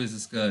team. Who is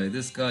this guy?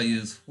 This guy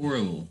is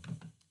horrible.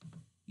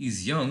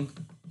 He's young,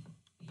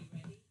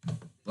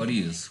 but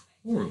he is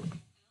horrible.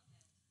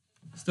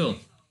 Still,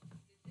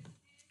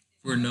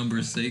 for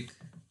numbers' sake,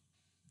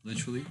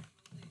 literally,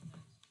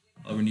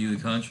 I'll renew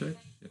the contract.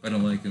 If I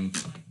don't like him,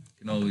 I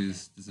can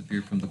always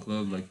disappear from the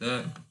club like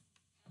that.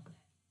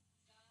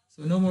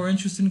 So no more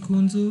interest in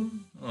Kunzu?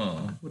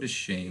 Oh, what a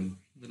shame.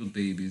 Little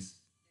babies.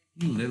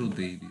 You little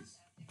babies.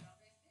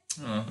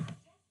 Oh.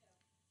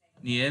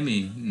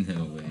 Niemi?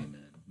 No way,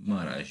 man.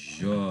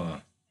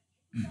 Maraja.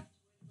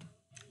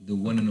 The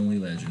one and only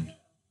legend.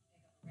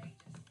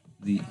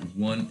 The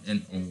one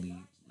and only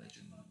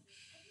legend.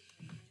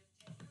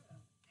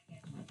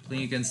 We're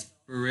playing against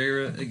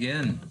Pereira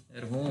again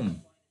at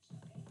home.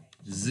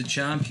 The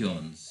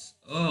champions.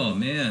 Oh,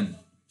 man.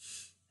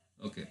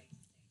 Okay.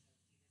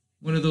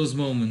 One of those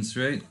moments,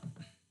 right?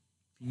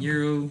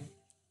 Pinheiro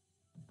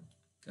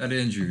got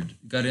injured.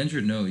 Got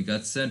injured? No, he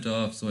got sent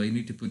off, so I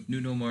need to put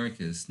Nuno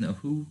Marques. Now,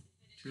 who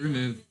to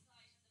remove?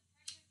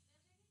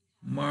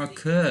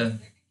 Marca.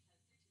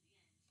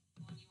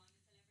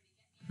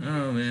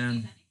 Oh,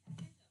 man.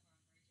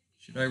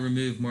 Should I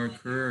remove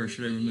Marker or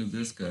should I remove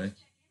this guy?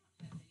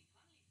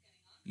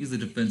 He's a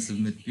defensive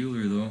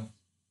midfielder, though.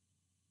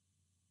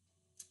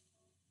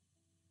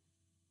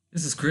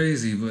 This is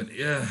crazy, but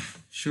yeah,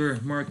 sure.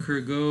 Marker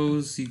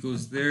goes. He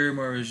goes there.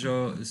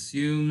 Maraja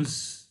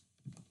assumes.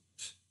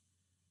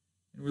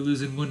 And we're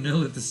losing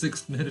 1-0 at the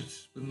 6th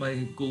minute with my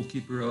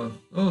goalkeeper off.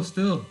 Oh,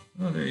 still.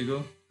 Oh, there you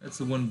go. That's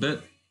the one bet.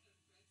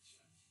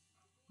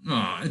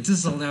 Oh, a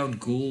disallowed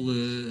goal.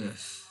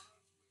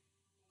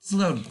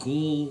 Disallowed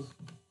goal.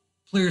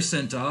 Player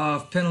sent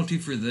off. Penalty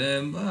for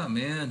them. Ah,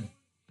 man.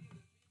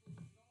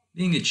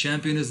 Being a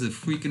champion is a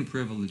freaking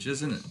privilege,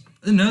 isn't it?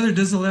 Another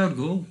disallowed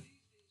goal.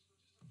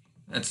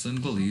 That's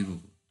unbelievable.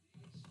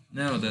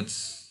 Now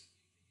that's...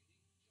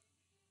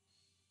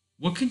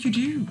 What can you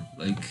do?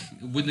 Like,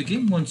 when the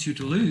game wants you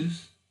to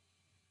lose,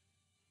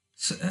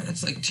 so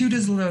it's like 2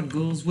 disallowed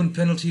goals, 1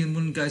 penalty, and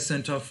 1 guy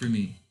sent off for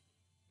me.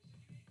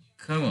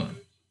 Come on.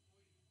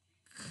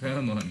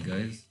 Come on,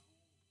 guys.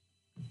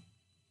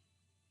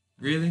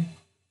 Really?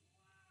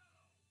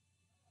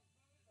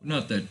 We're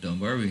not that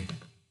dumb, are we?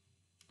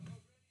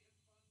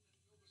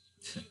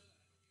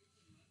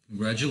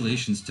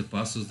 Congratulations to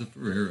Passos de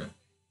Ferreira.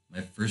 My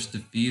first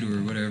defeat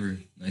or whatever.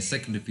 My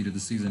second defeat of the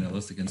season. I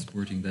lost against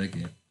Sporting that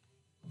game.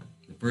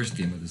 The first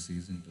game of the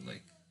season, but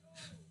like...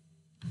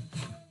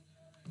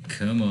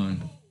 Come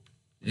on.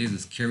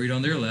 Jesus, carried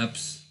on their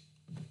laps.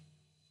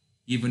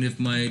 Even if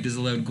my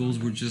disallowed goals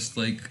were just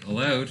like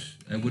allowed,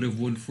 I would have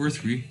won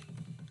 4-3.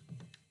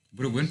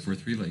 Would have won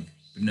 4-3, like,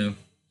 but no. Of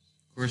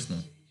course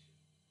not.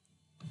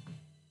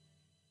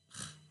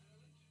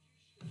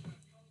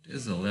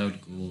 Disallowed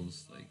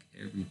goals, like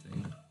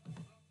everything.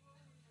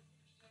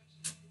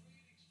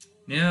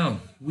 Now,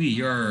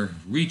 we are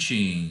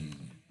reaching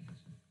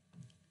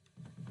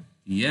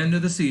the end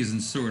of the season,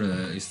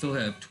 sorta. I still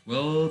have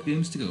 12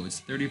 games to go.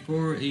 It's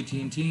 34,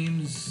 18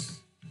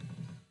 teams.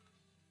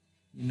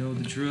 You know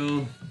the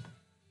drill.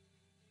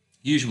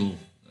 Usual.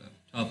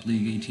 Top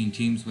league, 18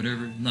 teams,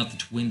 whatever. Not the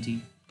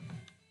 20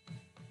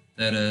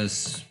 that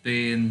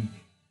Spain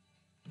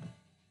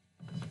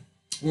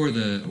or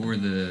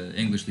the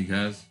English league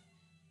has.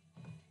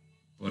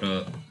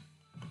 But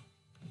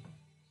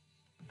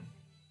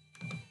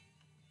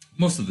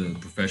most of the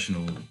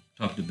professional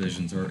top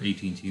divisions are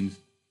 18 teams.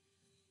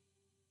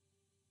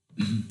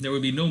 There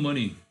would be no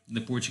money in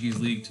the Portuguese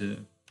league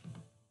to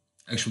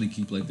actually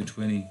keep like the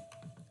 20.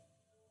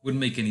 Wouldn't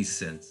make any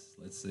sense.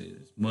 Let's say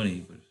there's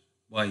money, but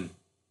why?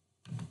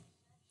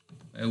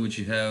 Why would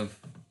you have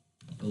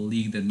a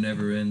league that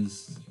never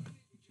ends?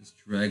 It just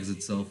drags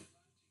itself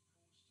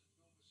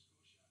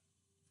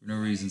for no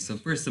reason. So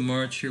 1st of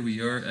March, here we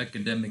are,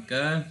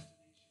 Academica.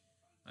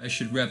 I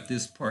should wrap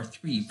this part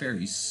 3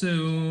 very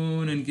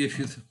soon and give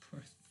you the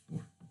part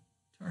 4.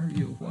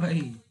 Dario,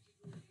 why?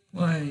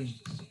 Why?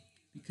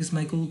 Because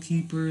my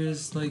goalkeeper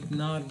is like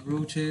not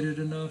rotated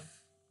enough?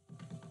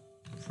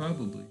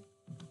 Probably.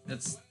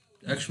 That's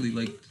actually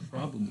like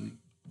probably.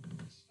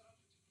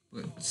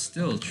 But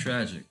still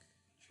tragic.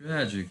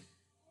 Tragic.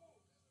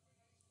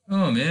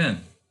 Oh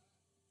man.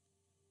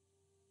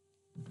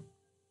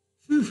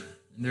 Whew.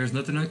 And there's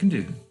nothing I can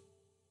do.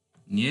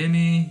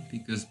 Niemi,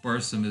 because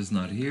Barsam is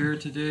not here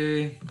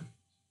today.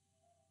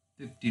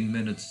 15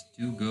 minutes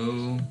to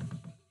go.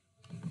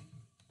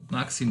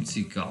 Maxim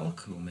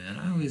Tsigalko, man.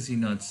 How is he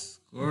not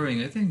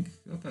scoring? I think.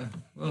 Okay.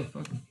 Well,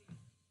 fuck him.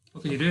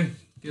 What can you do?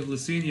 Give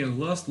Lucinho.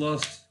 Lost.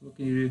 What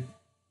can you do?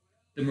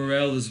 The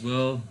morale as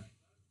well.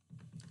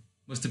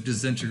 Must have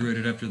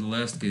disintegrated after the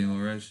last game,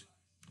 alright.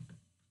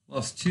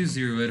 Lost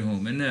 2-0 at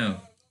home. And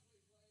now,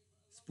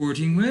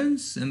 Sporting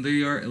wins, and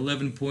they are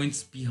 11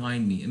 points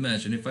behind me.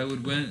 Imagine if I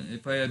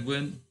had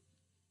won.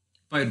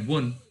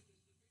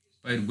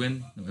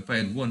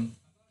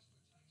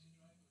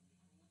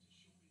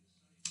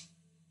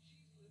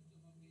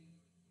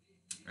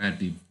 That'd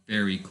be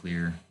very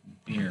clear.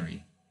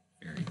 Very,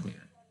 very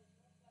clear.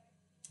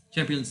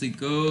 Champions League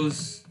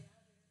goes.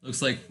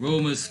 Looks like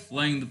Roma's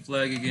flying the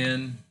flag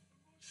again.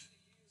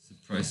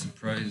 Surprise,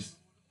 surprise.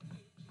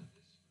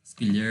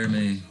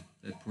 Guilherme,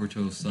 that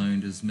Porto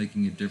signed, is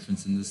making a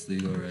difference in this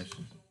league, alright.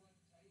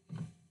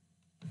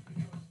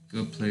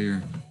 Good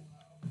player.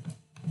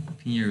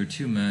 Pinheiro,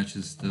 2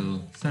 matches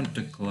still.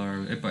 Santa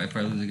Clara. If I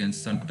lose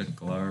against Santa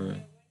Clara.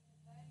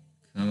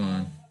 Come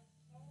on.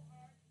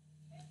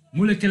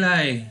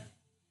 Mulekelai.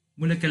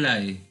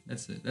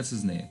 That's it. That's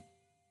his name.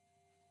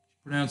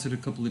 Pronounce it a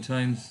couple of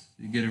times.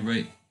 You get it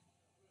right.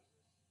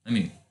 I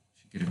mean, you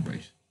should get it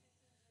right.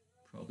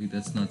 Probably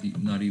that's not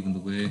even the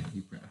way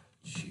you pronounce.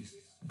 Jesus.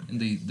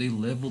 And they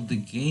leveled the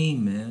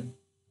game, man.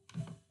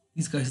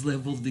 These guys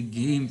leveled the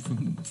game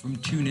from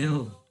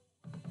 2-0.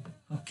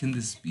 How can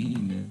this be,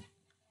 man?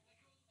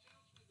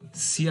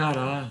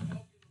 Ceará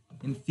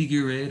and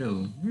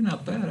Figueiredo. You're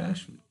not bad,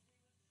 actually.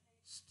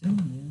 Still,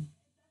 man.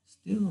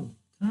 Still.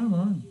 Come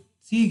on.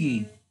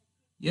 Sigi.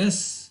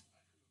 Yes.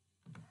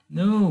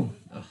 No.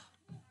 Ugh.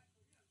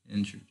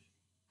 Injured.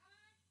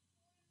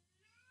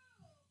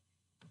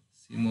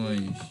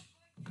 Simões.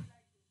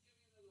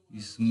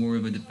 He's more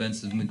of a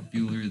defensive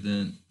midfielder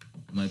than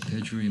my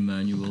Pedro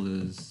Emmanuel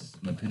is.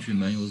 My Pedro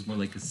Emmanuel is more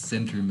like a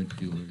center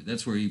midfielder.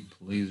 That's where he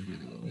plays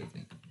really well, I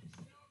think.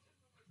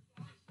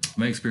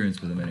 My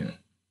experience with him, anyway.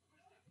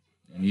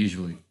 And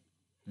usually,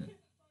 yeah.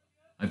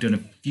 I've done a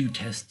few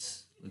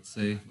tests, let's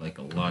say, like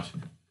a lot.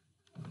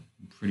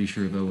 I'm pretty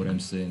sure about what I'm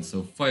saying.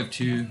 So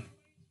 5-2. At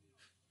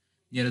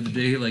the end of the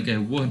day, like I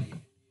won.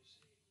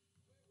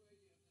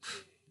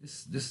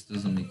 This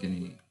doesn't make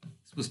any.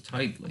 This was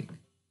tight, like.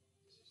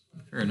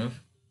 Fair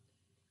enough.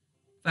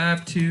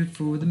 5-2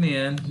 for the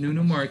man.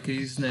 Nuno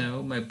Marques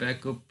now, my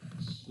backup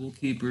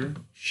goalkeeper,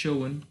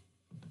 showing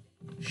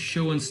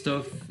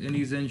stuff, and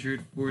he's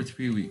injured for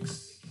 3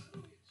 weeks.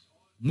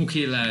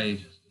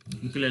 Mukelai,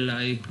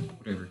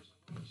 whatever.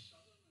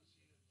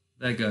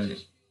 That guy.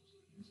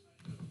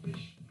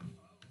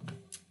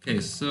 Okay,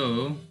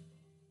 so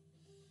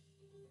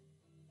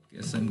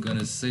guess I'm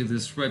gonna save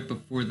this right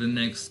before the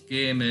next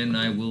game, and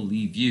I will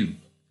leave you.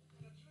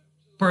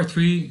 Part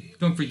 3,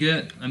 don't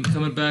forget, I'm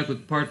coming back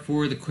with Part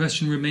 4. The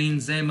question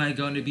remains, am I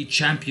going to be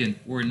champion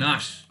or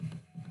not?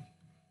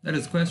 That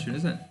is the question,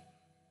 isn't it?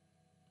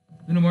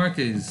 Nuno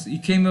Marques, he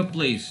came up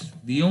late.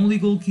 The only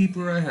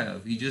goalkeeper I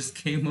have, he just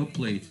came up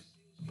late.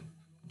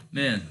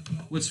 Man,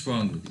 what's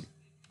wrong with you?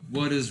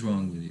 What is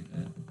wrong with you,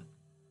 man?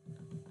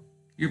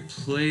 You're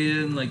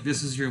playing like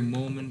this is your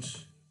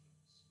moment,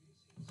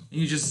 and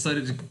you just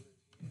decided to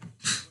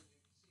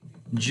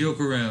joke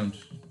around.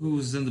 Who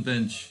was on the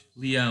bench?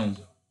 Leão.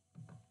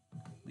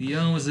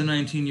 Leão was a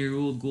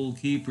 19-year-old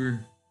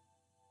goalkeeper.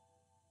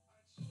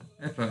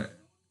 I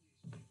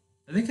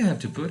think I have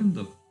to put him,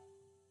 though.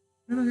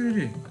 What am I gonna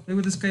do? Play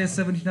with this guy at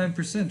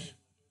 79%.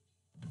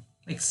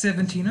 Like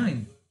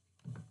 79.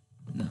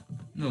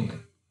 No way.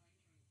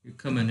 You're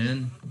coming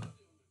in.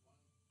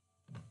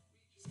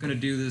 Just gonna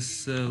do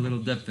this little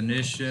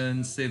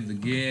definition, save the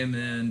game,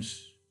 and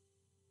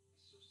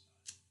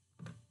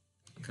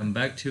come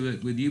back to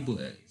it with you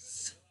boys.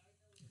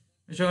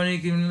 They're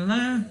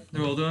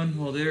all done,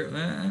 all there.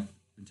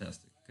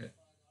 Fantastic. Okay.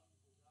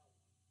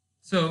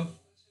 So,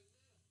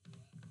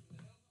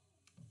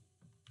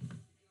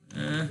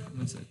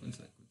 one sec.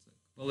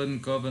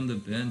 Valenkov on the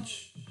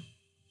bench.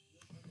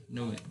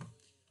 No way.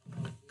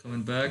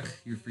 Coming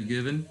back, you're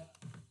forgiven.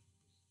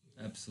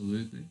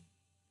 Absolutely.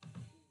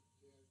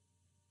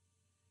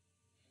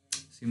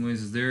 Simões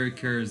is there,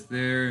 Kara is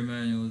there,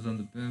 Emmanuel is on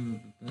the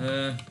bench.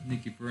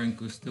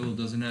 Nikiforenko still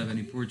doesn't have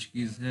any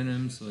Portuguese in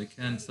him, so I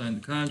can't sign the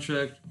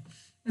contract.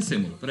 And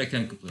same old, but I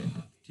can't complain.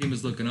 Team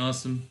is looking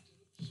awesome.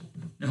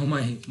 Now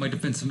my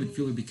defensive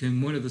midfielder became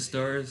one of the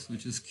stars,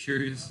 which is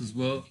curious as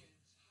well.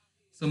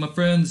 So my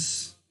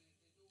friends,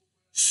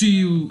 see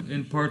you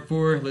in Part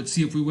 4. Let's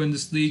see if we win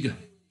this league.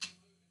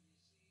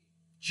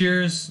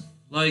 Cheers,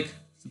 like,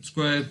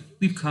 subscribe,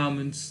 leave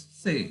comments,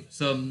 say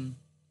something.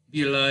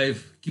 Be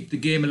alive. Keep the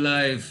game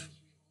alive.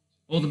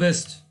 All the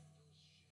best.